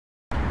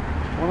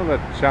One of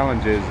the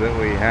challenges that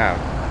we have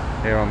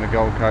here on the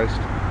Gold Coast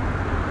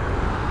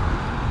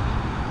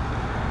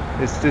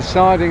is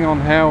deciding on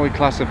how we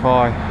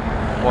classify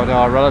what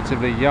are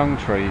relatively young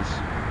trees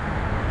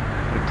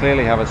that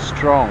clearly have a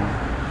strong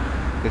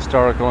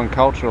historical and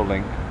cultural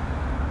link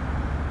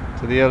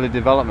to the early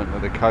development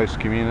of the coast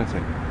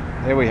community.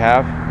 Here we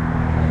have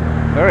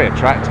very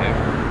attractive,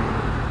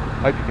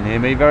 hope you can hear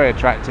me, very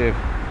attractive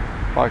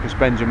Ficus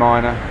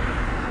benjamina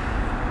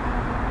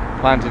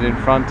planted in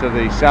front of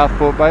the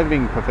Southport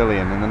Baving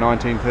Pavillion in the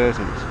 1930s.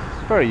 It's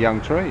a very young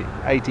tree,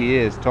 80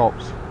 years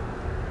tops.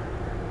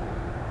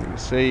 You can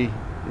see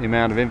the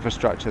amount of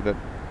infrastructure that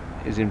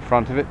is in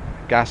front of it: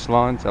 gas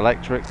lines,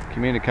 electric,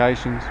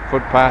 communications,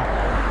 footpath,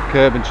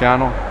 curb and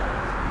channel.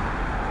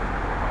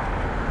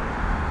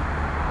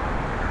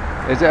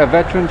 Is it a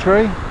veteran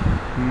tree?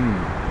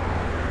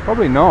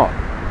 Probably not.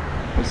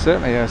 It's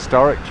certainly a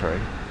historic tree.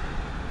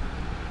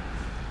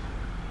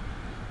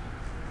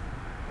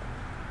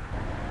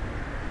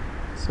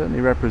 It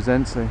certainly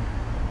represents a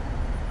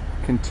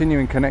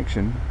continuing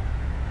connection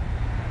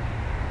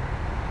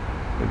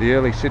with the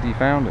early city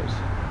founders.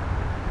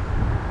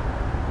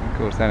 Of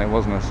course, then it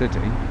wasn't a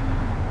city,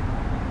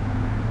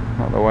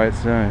 not the way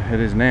it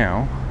is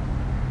now.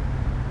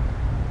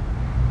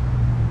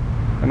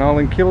 And I'll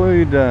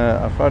include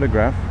a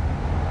photograph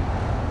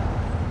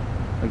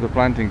of the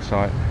planting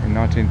site in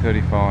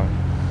 1935.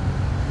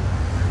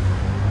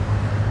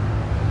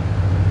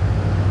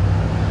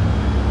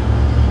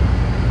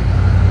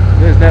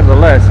 It is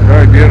nevertheless a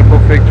very beautiful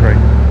fig tree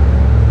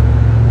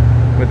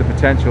with the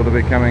potential to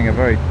becoming a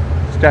very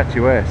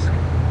statuesque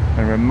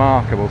and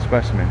remarkable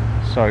specimen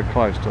so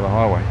close to the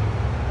highway.